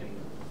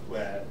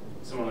where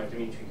someone like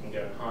Dmitriy can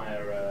go and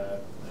hire a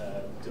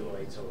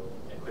Deutsche or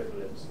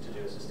equivalent to do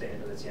a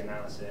sustainability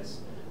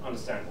analysis,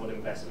 understand what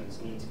investments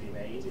need to be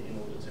made in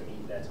order to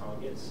meet their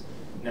targets,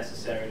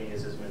 necessarily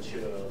is as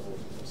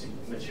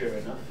mature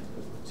enough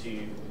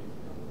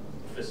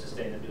for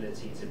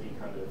sustainability to be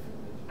kind of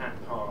at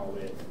par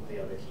with the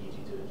other key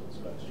due diligence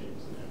work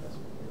streams in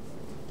investment.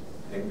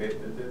 I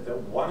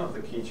think one of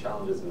the key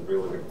challenges is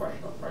really the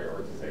question of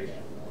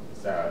prioritization.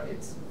 So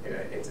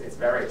it's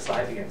very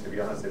exciting, and to be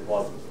honest, it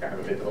was kind of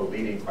a bit of a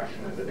leading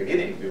question in the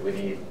beginning. Do we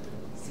need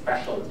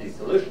specialty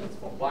solutions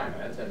for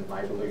climate? And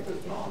my belief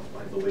is not.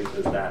 My belief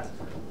is that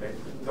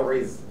there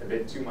is a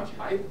bit too much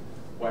hype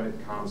when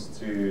it comes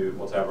to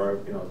whatever,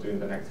 you know, doing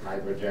the next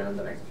hydrogen,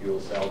 the next fuel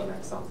cell, the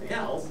next something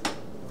else,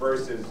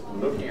 versus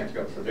looking at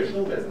your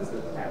traditional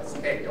businesses at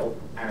scale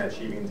and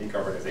achieving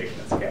decarbonization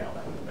at scale.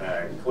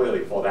 And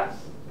clearly for that,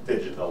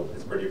 digital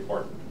is pretty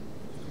important.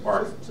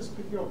 Mark? Just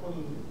picking up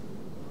on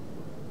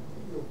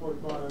your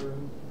point, Maya,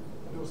 and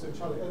also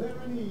Charlie, are there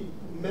any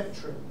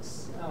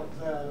metrics out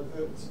there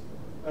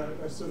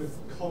that are sort of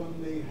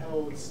commonly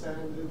held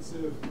standards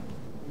of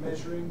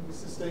measuring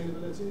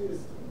sustainability?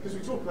 Because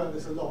we talk about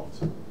this a lot,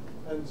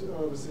 and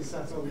obviously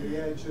sat on the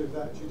edge of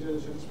that due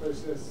diligence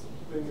process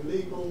being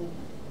illegal.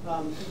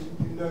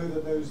 You know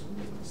that those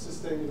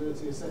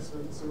sustainability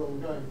assessments are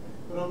ongoing,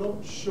 but I'm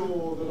not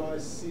sure that I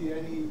see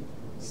any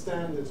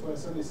standards where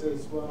somebody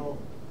says, well,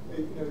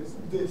 it's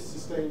this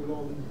sustainable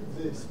on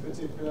this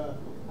particular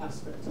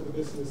aspect of the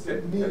business.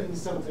 It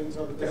means something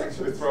to other businesses.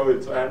 Can I actually throw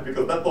it to Anne,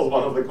 because that was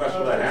one of the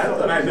questions I had,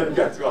 and I didn't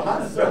get to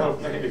ask, so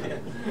maybe.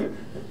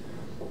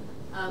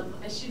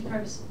 I should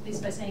preface this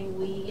by saying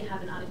we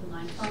have an Article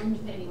 9 fund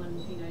for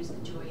anyone who knows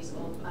the joys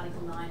of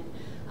Article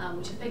 9,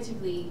 which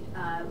effectively,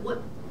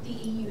 what the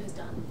EU has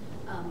done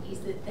is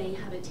that they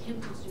have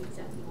attempted to do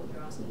exactly what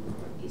you're asking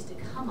for, is to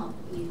come up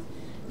with,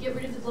 get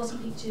rid of the glossy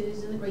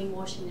pictures and the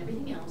greenwashing and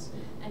everything else,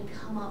 and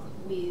come up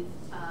with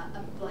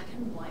a black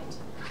and white,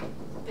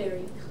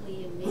 very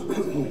clear means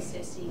of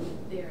assessing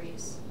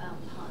various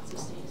parts of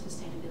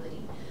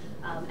sustainability.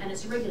 And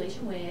it's a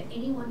regulation where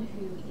anyone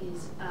who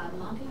is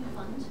marketing a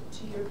fund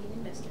to European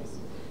investors,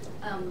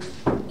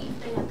 if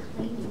they are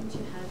claiming to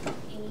have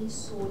any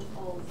sort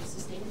of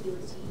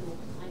sustainability or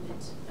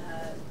climate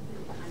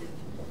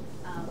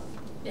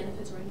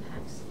benefits or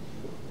impacts,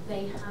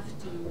 they have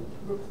to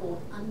report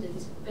under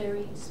this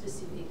very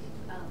specific,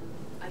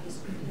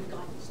 guidance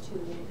to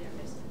all of their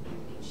investors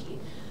each year.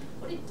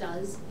 What it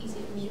does is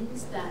it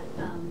means that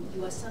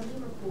you are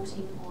suddenly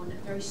reporting on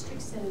a very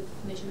strict set of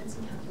measurements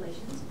and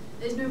calculations.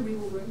 There's no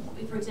wiggle room.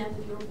 For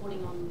example, if you're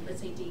reporting on,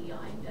 let's say,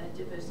 DEI,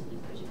 diversity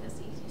inclusion, that's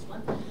the easiest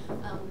one,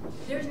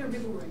 there is no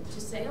wiggle room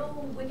to say,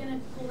 oh, we're going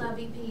to call our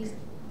VPs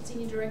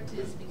senior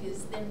directors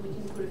because then we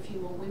can put a few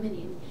more women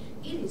in.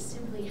 It is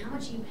simply how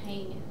much are you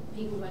paying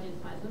people who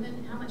identify as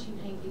women, how much are you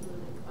paying people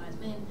who identify as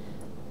men,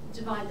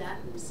 divide that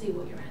and see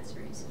what your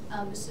answer is.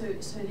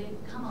 So they've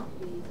come up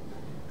with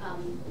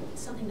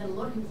something that a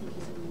lot of people think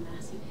is a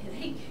massive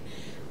headache,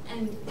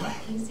 and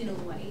it is in a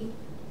way,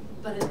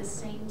 but at the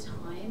same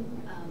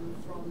time,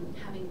 from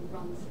having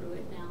run through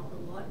it now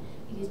a lot,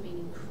 it has been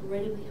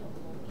incredibly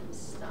helpful in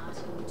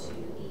starting to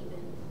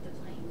even the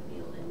playing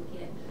field and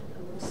get a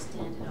more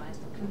standardized.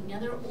 Now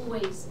there are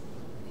always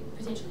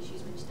potential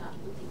issues when you start to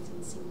put things in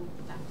single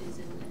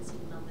factors and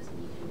single numbers, and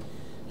you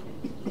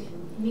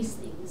can miss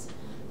things.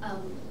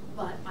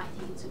 But I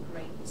think it's a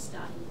great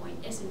starting point.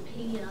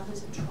 S&P and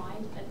others have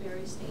tried at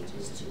various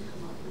stages to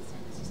come up with a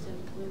standard system.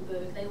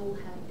 Bloomberg, they all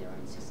have their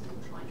own system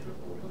trying to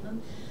report on them.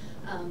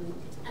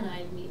 And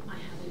I admit I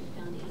haven't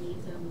found any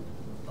of them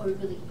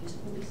overly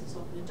useful because it's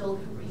often a dollar,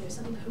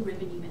 something per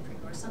revenue metric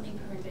or something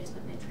per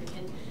investment metric,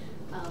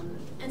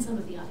 and some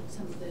of the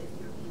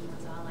European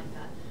ones are like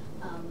that.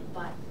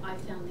 But I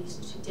found these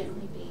to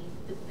definitely be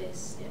the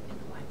best step in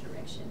the right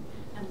direction.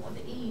 And what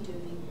the EU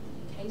doing,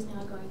 the UK is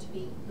now going to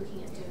be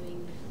looking at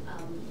doing.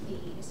 The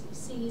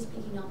SEC is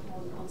picking up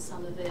on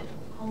some of it.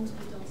 Hong Kong's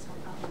picked up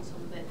on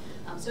some of it.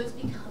 So it's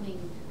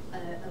becoming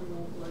a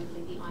more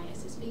globally, the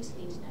ISSB, so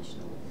the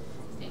International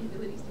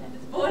Sustainability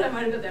Standards Board. I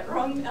might have got that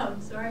wrong.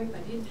 Sorry if I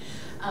did.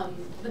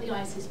 But the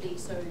ISSB,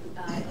 so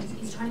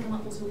it's trying to come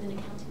up also with an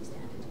accounting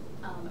standard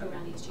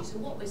around ESG. So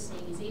what we're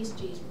seeing is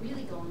ESG has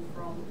really gone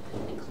from,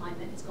 and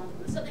climate, it's gone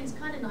from something's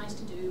kind of nice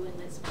to do, and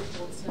let's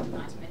report some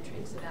nice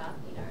metrics about,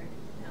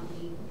 how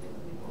many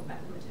women we brought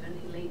back from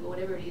maternity leave or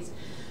whatever it is,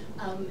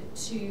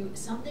 to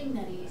something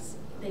that is,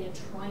 they are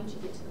trying to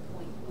get to the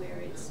point where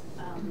it's,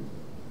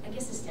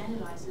 as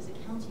standardized as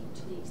accounting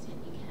to the extent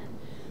you can,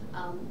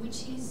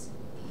 which is,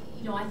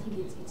 I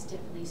think it's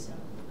definitely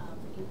some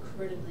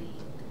incredibly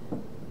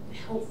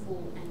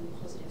helpful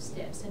and positive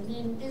steps. And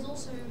then there's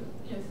also,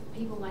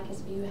 people like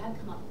SB who have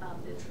come up,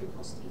 the true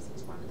cost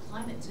is one of the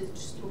climate, so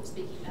just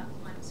speaking about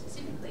climate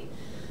specifically,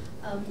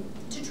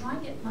 to try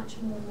and get much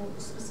more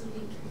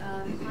specific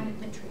climate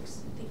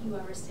metrics that you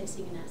are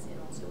assessing an asset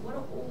on. So what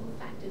are all the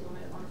factors on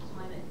a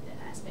climate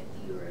aspect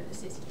that you are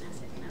assessing an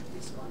asset and that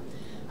risk on?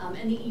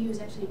 And the EU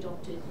has actually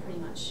adopted pretty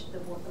much a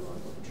lot of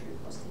what the true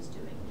cost is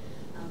doing.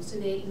 So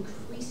there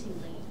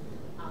increasingly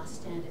are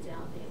standards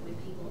out there where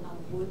people are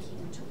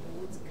working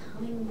towards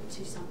coming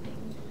to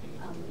something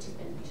which is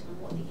beneficial. And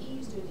what the EU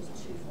is doing is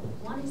twofold.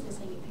 One is they're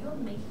saying if you're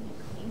making a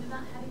claim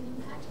about having an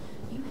impact,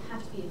 you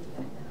have to be able to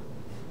back that up.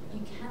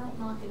 You cannot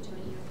market to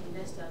any European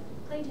investor,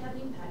 claim to have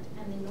an impact,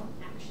 and then not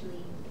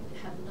actually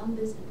have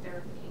numbers and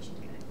verification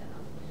to back that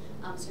up.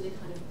 So they're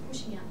kind of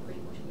pushing out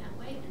greenwashing that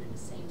way, and at the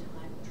same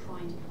time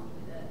trying to come up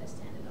with a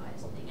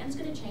standardized thing. And it's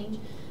going to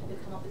change. They've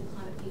come up with a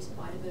climate piece,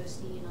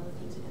 biodiversity, and other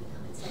things are going to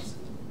come in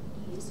subsequent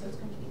years. So it's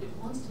going to be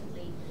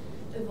constantly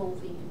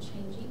evolving and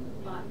changing.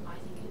 But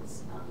I think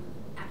it's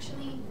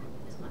actually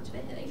as much of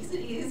a headache as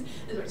it is.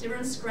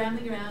 Everyone's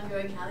scrambling around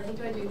going, how the heck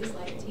do I do this?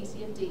 Like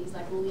TCFDs,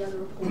 like all the other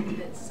reporting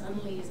that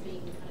suddenly is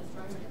being kind of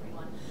thrown at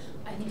everyone.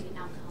 I think the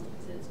outcome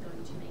is that it's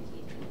going to make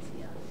it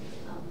easier,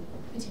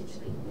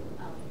 potentially,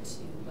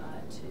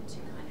 to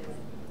kind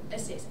of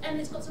assess. And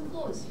it's got some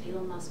flaws.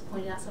 Elon Musk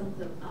pointed out some of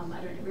them.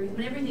 I don't agree with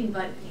him on everything,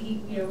 but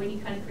he, when you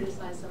kind of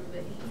criticize some of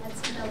it, he had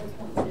some valid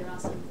points. There are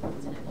some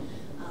flaws in it,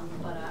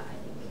 but I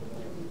think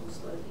we will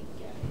slowly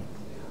get it.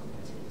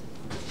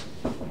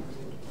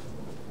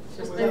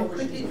 So without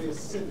wishing to be a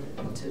cynic,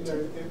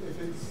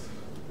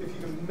 if you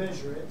can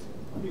measure it,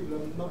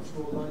 people are much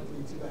more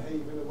likely to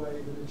behave in a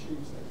way that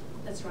achieves it.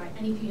 That's right.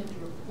 And if you have to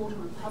report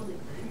on it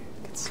publicly,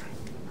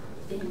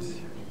 then you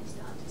really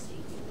start to see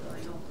people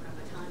going, oh crap,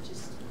 I can't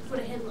just put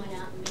a headline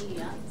out in the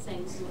media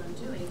saying this is what I'm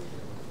doing.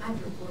 I have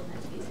to report on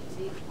that to the SEC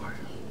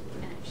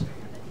and actually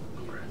have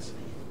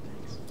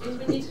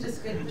it We need to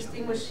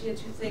distinguish here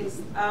two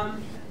things.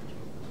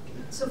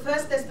 So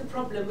first there's the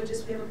problem, which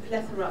is we have a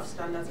plethora of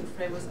standards and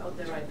frameworks out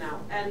there right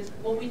now. And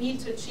what we need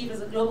to achieve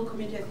as a global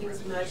community, I think,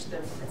 is merge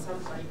them at some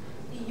point.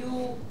 The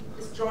EU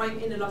is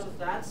drawing in a lot of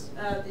that.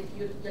 The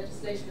EU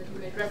legislation that you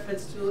made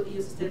reference to,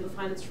 EU Sustainable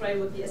Finance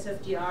Framework, the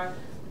SFDR,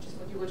 which is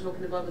what you were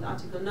talking about with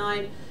Article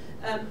 9.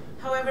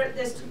 However,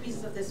 there's two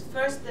pieces of this.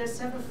 First, there are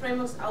several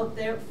frameworks out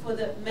there for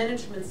the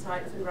management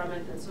side of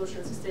environmental and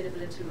social and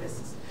sustainability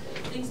risks.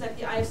 Things like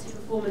the IFC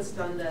performance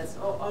standards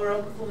or our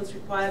own performance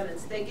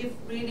requirements. They give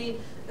really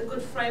a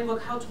good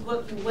framework how to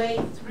work your way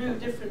through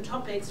different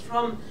topics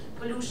from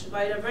pollution,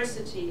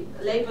 biodiversity,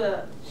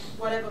 labor,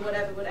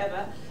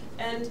 whatever.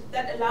 And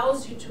that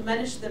allows you to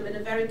manage them in a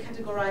very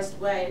categorized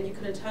way, and you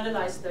can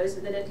internalize those,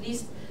 and then at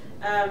least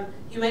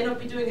you may not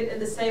be doing it in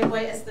the same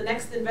way as the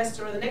next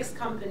investor or the next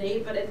company,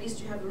 but at least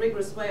you have a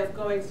rigorous way of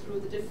going through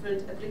the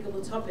different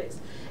applicable topics.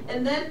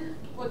 And then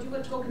what you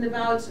were talking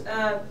about,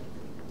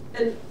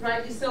 and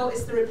rightly so,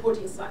 is the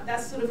reporting side.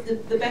 That's sort of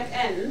the back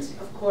end,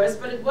 of course,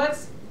 but it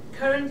works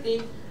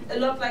currently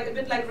a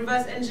bit like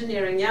reverse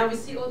engineering. Yeah, we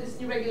see all this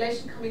new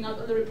regulation coming out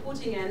on the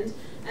reporting end,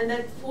 and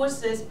that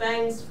forces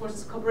banks,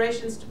 forces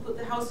corporations to put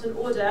the house in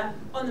order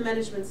on the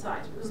management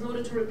side. Because in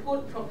order to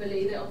report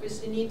properly, they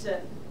obviously need to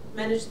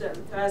manage them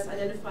first,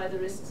 identify the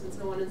risks, and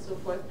so on and so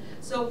forth.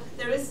 So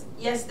there is,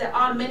 yes, there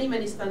are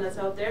many standards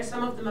out there.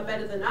 Some of them are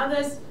better than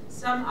others.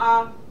 Some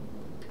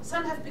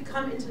have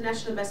become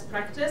international best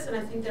practice, and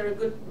I think they're a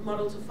good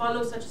model to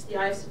follow, such as the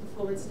IFC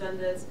performance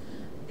standards,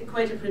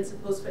 equator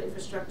principles for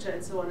infrastructure,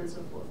 and so on and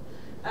so forth.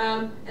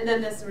 And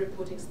then there's the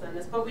reporting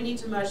standards. But we need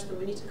to merge them.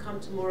 We need to come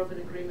to more of an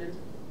agreement,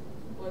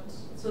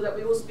 so that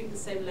we all speak the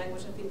same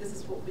language. I think this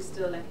is what we're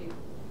still lacking.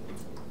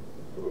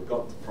 We've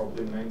got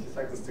probably 90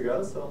 seconds to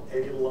go, so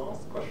any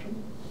last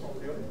question from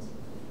the audience?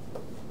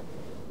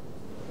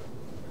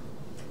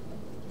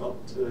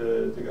 Not,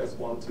 do you guys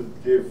want to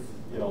give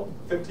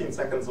 15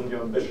 seconds on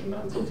your ambition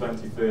until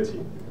 2030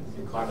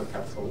 in climate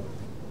capital?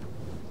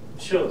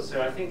 Sure.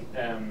 So I think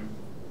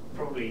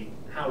probably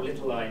how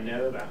little I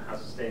know about how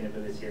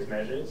sustainability is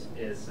measured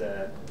is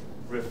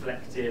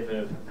reflective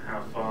of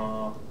how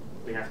far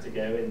we have to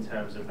go in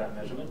terms of that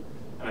measurement.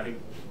 And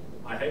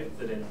I hope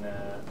that in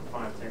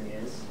 5-10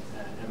 years,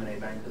 M&A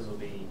bankers will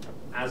be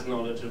as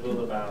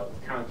knowledgeable about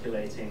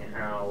calculating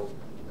how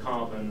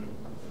carbon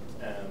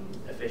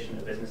efficient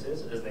a business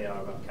is as they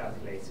are about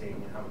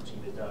calculating how much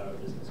EBITDA a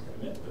business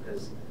can emit,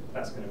 because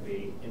that's going to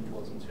be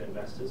important to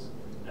investors,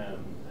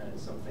 and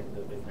it's something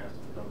that we're going to have to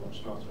become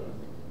much smarter on.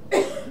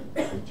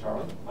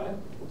 Charlie?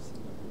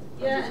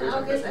 Yeah, and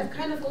I guess I've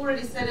kind of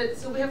already said it.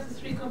 So we have the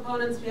three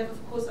components. We have,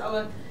 of course,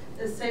 our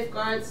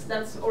safeguards.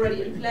 That's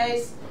already in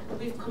place.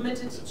 We've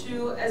committed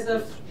to, as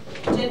of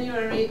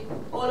January,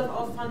 all of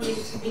our funding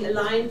to be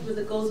aligned with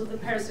the goals of the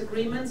Paris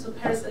Agreement. So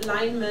Paris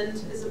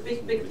alignment is a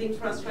big thing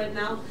for us right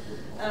now,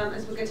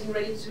 as we're getting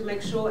ready to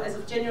make sure, as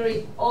of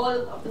January, all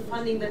of the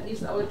funding that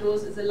leaves our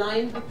doors is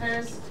aligned with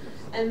Paris.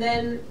 And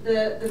then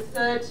the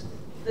third,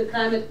 the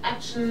climate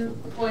action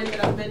point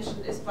that I've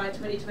mentioned is by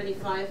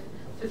 2025,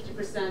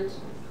 50%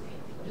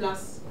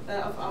 plus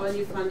of our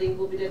new funding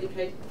will be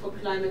dedicated for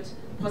climate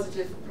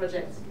positive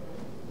projects.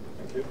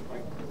 Thank you.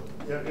 Mike?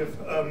 Yeah, we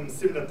have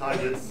similar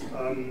targets.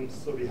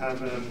 So we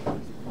have a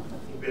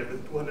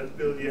 200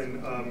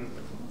 billion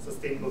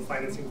sustainable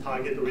financing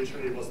target.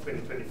 Originally it was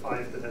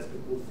 2025. That has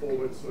been moved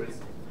forward, so it's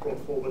brought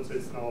forward. So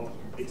it's now,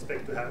 we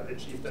expect to have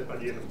achieved that by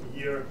the end of the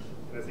year.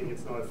 And I think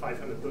it's now a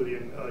 500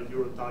 billion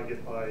euro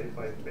target by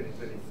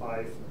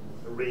 2025,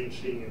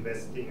 arranging,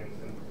 investing,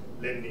 and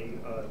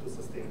lending to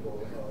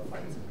sustainable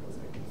financing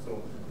projects.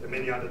 So there are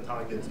many other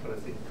targets, but I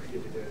think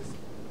clearly there's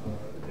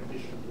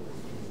ambition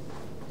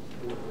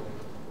to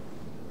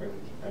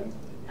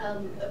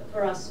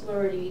for us, we're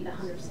already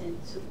 100%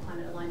 sort of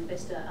climate aligned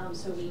investor,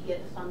 so we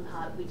get the fun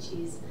part, which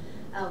is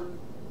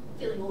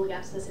filling all the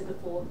gaps, as I said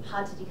before,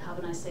 hard to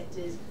decarbonise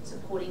sectors,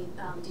 supporting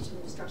digital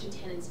infrastructure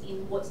tenants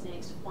in what's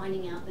next,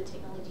 finding out the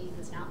technology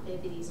that's out there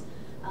that is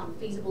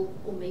feasible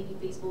or maybe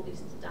feasible,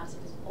 because it's data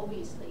centers,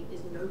 obviously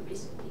there's no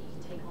risk that you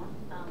can take on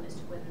as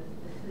to whether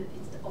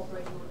it's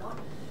operating or not.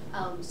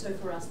 So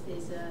for us,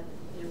 there's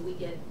we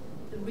get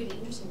the really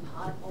interesting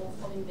part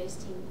of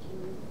investing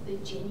in the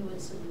genuine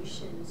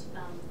solutions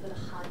that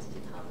are hard to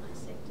decarbonise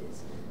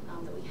sectors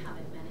that we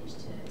haven't managed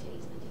to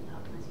easily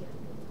decarbonise yet.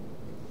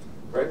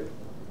 Great.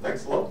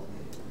 Thanks a lot.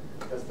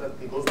 Does that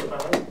conclude the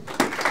panel?